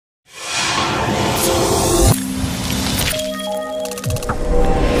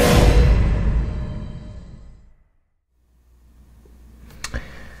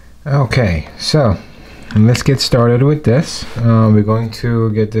Okay, so let's get started with this. We're going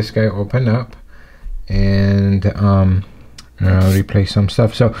to get this guy opened up and replace some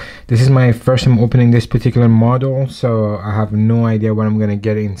stuff. So this is my first time opening this particular model, so I have no idea what I'm gonna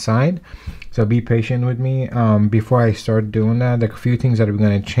get inside, so be patient with me. Before I start doing that, there are a few things that we're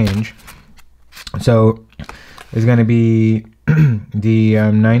gonna change. So it's gonna be the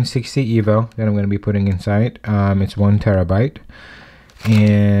 960 Evo that I'm gonna be putting inside. It's 1 terabyte.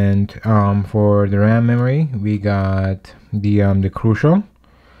 And for the RAM memory, we got the Crucial.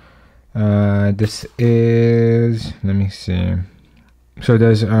 This is, let me see, so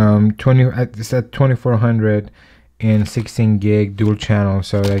there's it's at 2400 and 16 gig dual channel,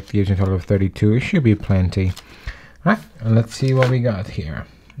 so that gives you a total of 32. It should be plenty. All right, let's see what we got here.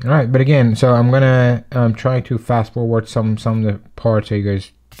 All right, but again, so I'm gonna try to fast forward some of the parts so you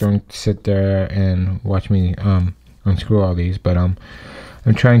guys don't sit there and watch me unscrew all these, but I'm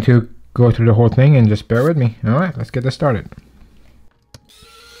trying to go through the whole thing, and just bear with me. All right, let's get this started.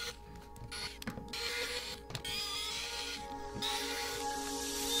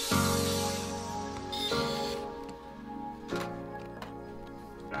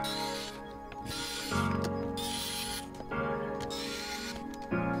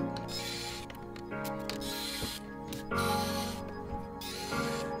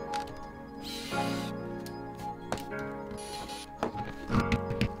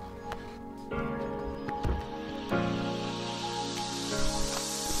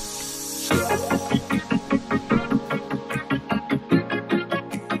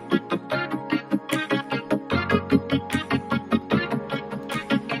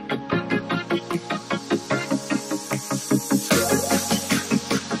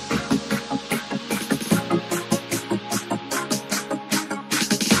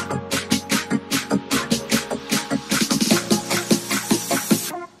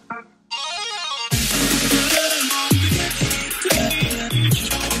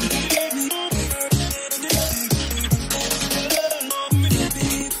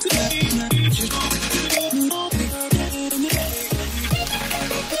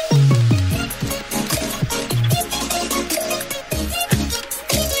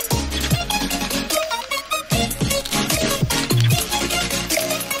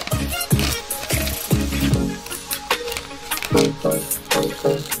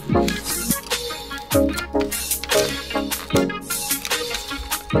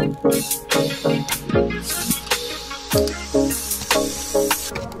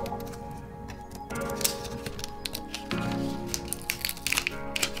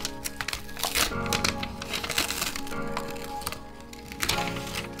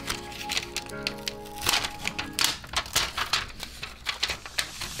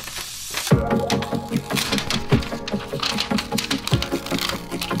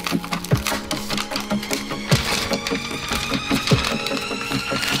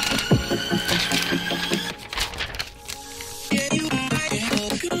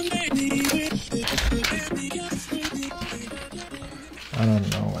 I don't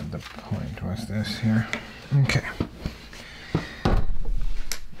know what the point was this here. Okay.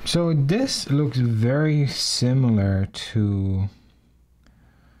 So this looks very similar to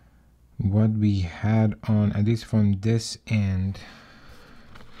what we had on, at least from this end,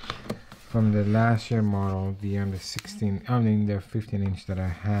 from the last year model, the 16, I mean the 15-inch that I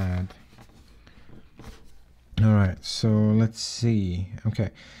had. All right, so let's see. Okay,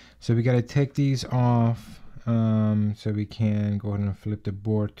 so we got to take these off. So we can go ahead and flip the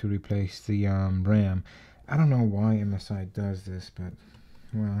board to replace the RAM. I don't know why MSI does this, but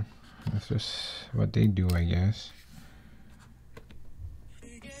well, that's just what they do, I guess.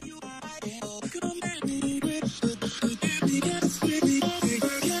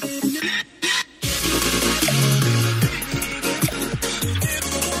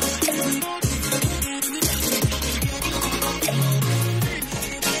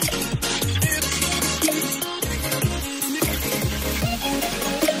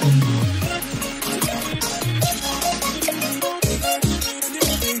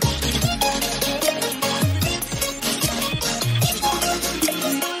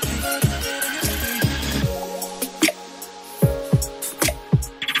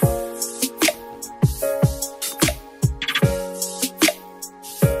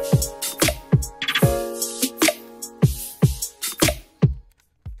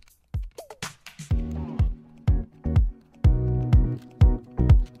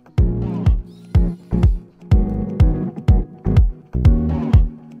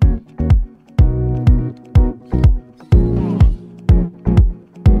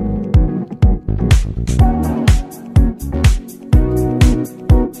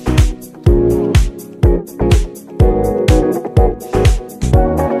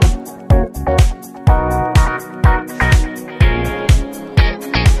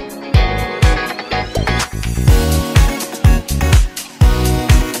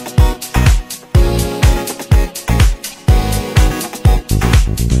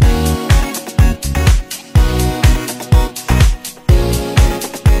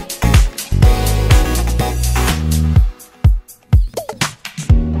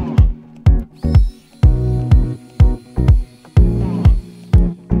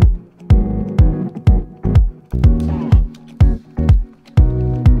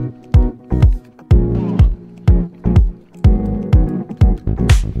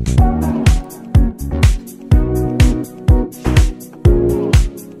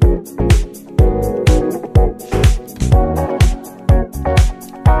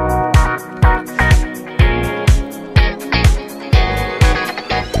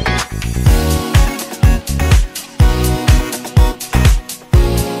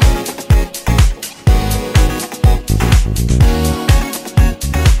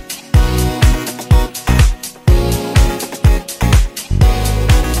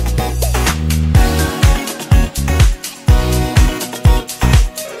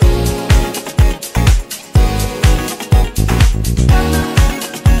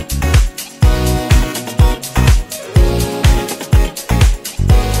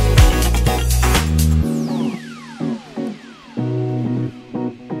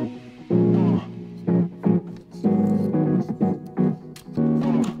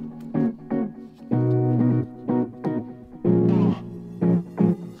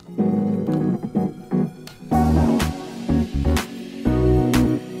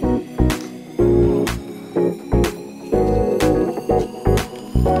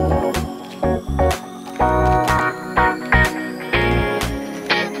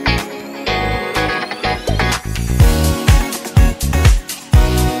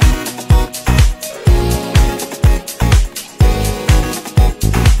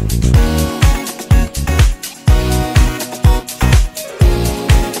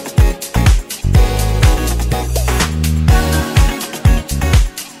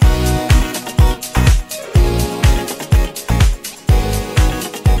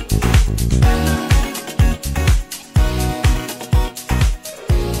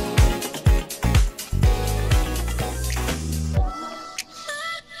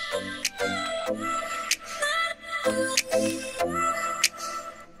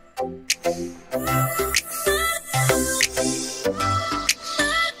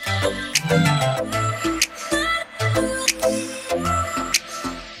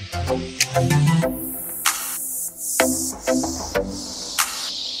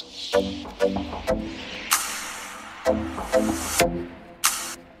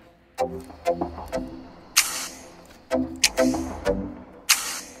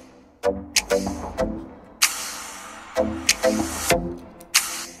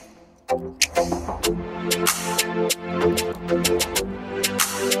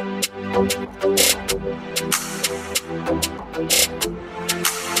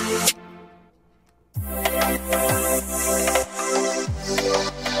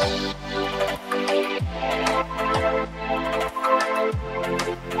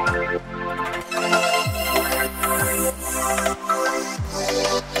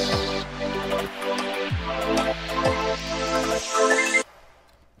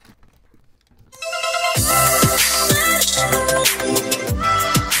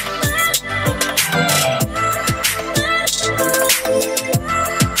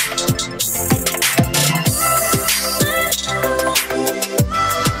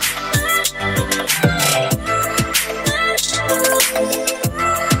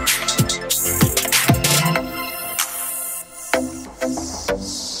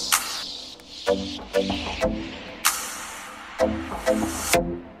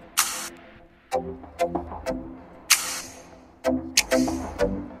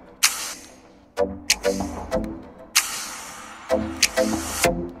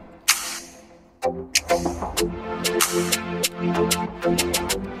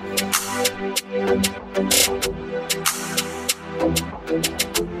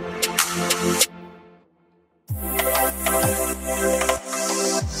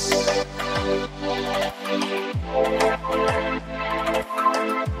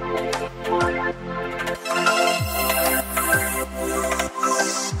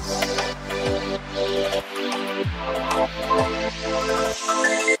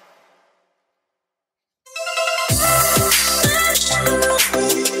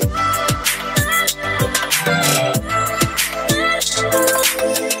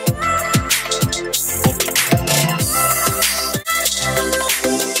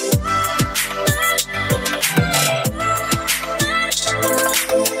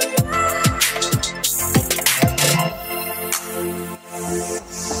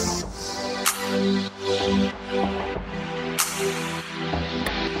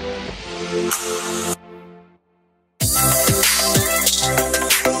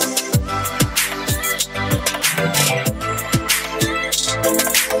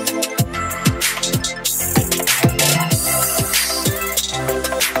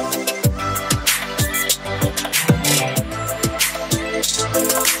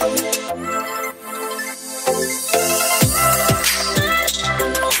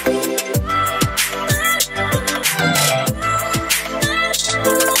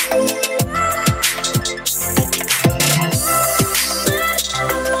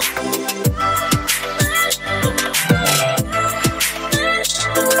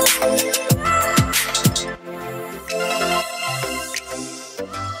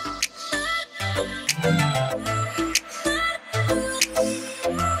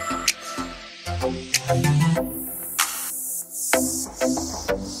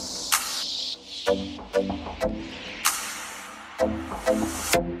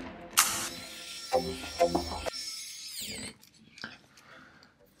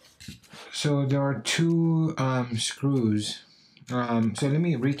 So there are two screws. So let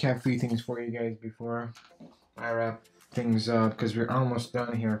me recap a few things for you guys before I wrap things up, because we're almost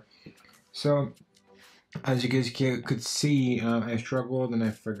done here. So as you guys could see, I struggled and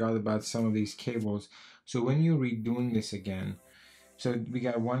I forgot about some of these cables. So when you're redoing this again, so we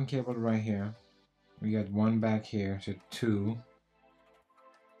got one cable right here, we got one back here, so 2,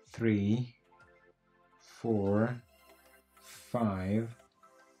 3, 4, 5,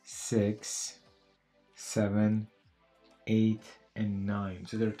 6, 7, 8, and 9.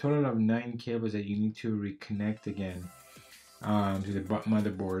 So there are a total of 9 cables that you need to reconnect again to the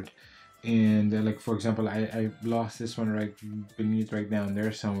motherboard. And like for example, I lost this one right beneath, right down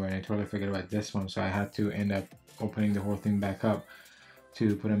there somewhere, and I totally forgot about this one, so I had to end up opening the whole thing back up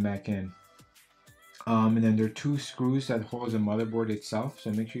to put them back in. And then there are 2 screws that hold the motherboard itself,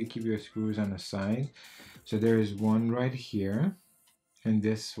 so make sure you keep your screws on the side. So there is one right here, and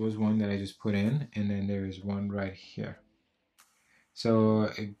this was one that I just put in, and then there is one right here. So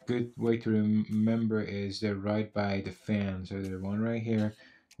a good way to remember is they're right by the fan. So there's one right here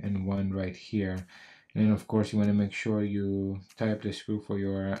and one right here. And then of course you want to make sure you tie up the screw for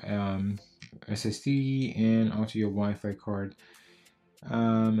your SSD and also your Wi-Fi card.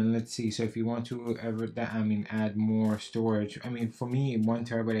 And let's see, so if you want to add more storage, I mean, for me, 1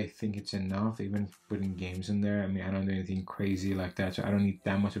 TB, I think it's enough, even putting games in there. I mean, I don't do anything crazy like that, so I don't need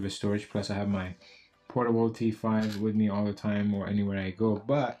that much of a storage. Plus I have my portable T5 with me all the time or anywhere I go.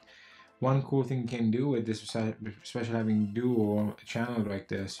 But one cool thing you can do with this, especially having dual channel like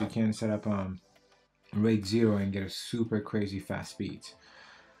this, you can set up RAID 0 and get a super crazy fast speeds.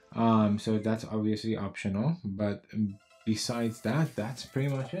 So that's obviously optional, but besides that, that's pretty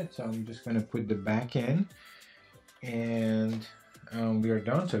much it. So I'm just gonna put the back in, and we are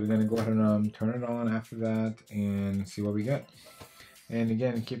done. So we're gonna go ahead and turn it on after that and see what we get. And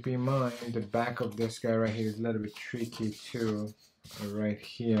again, keep in mind the back of this guy right here is a little bit tricky too, right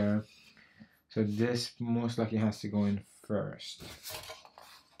here. So this most likely has to go in first.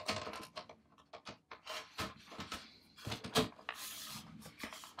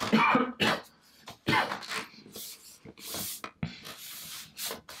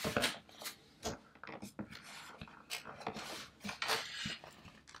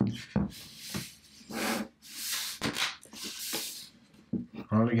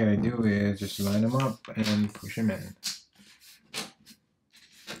 All we gotta do is just line them up and push them in.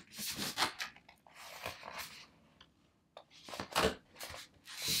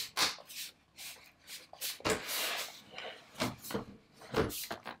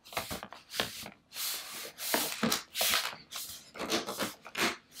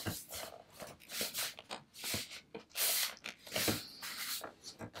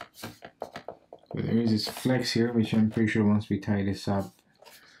 So there is this flex here, which I'm pretty sure once we tie this up,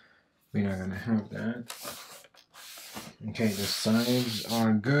 we're not gonna have that. Okay, the sides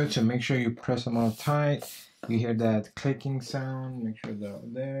are good, so make sure you press them all tight. You hear that clicking sound, make sure they're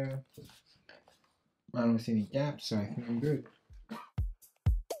there. I don't see any gaps, so I think I'm good.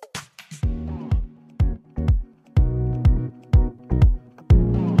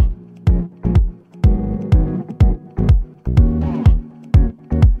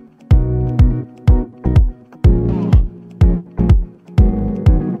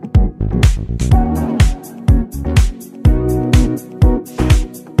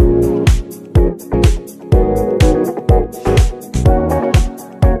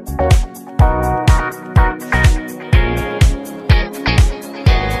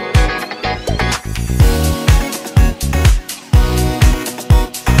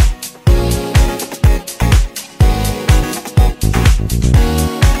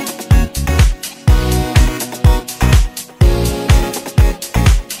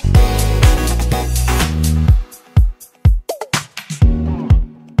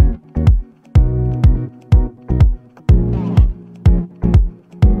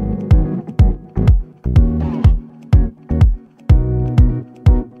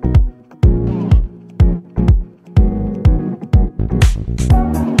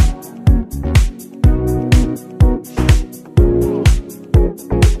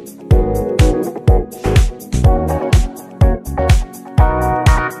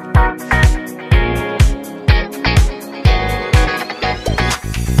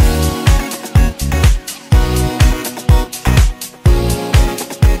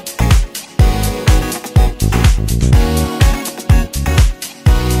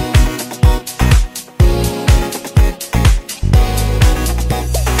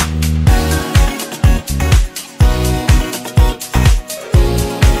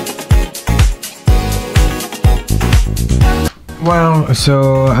 Well,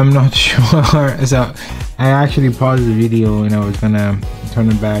 so I'm not sure. So I actually paused the video and I was gonna turn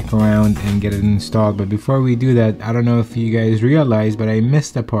it back around and get it installed, but before we do that, I don't know if you guys realize, but I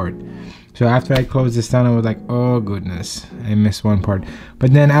missed a part. So after I closed this down, I was like, oh goodness, I missed one part.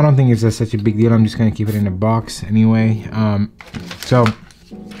 But then I don't think it's such a big deal. I'm just gonna keep it in a box anyway. So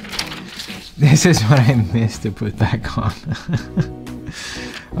this is what I missed to put back on.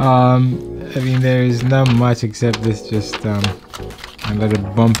 I mean, there's not much except this, just a little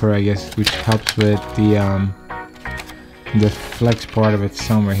bumper, I guess, which helps with the flex part of it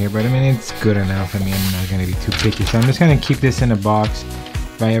somewhere here. But I mean, it's good enough. I mean, I'm not gonna be too picky, so I'm just gonna keep this in a box.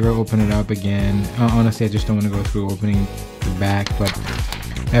 If I ever open it up again, honestly, I just don't want to go through opening the back. But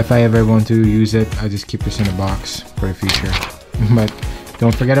if I ever want to use it, I'll just keep this in a box for the future. But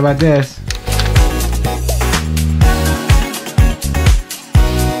don't forget about this.